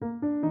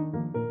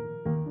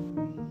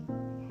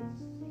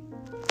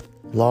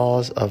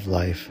Laws of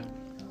Life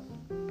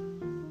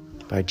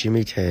by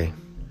Jimmy Tay.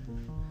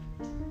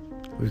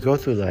 We go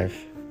through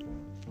life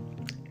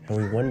and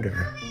we wonder,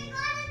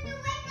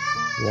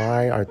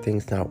 why are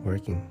things not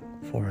working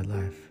for our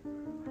life?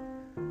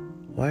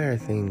 Why are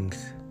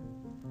things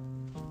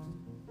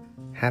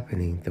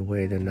happening the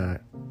way they're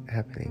not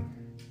happening?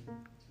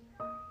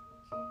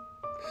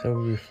 So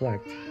we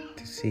reflect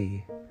to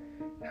see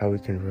how we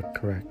can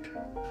correct.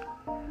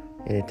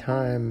 In a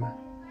time,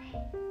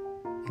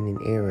 in an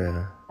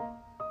era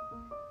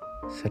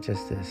such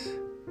as this,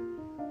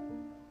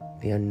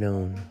 the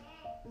unknown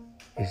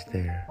is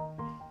there.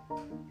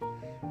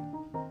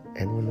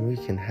 And when we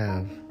can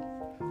have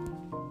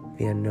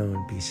the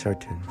unknown be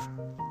certain,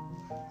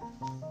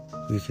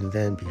 we can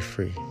then be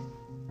free.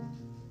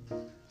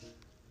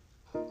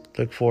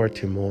 Look forward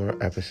to more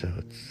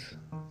episodes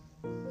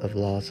of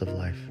Laws of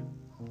Life.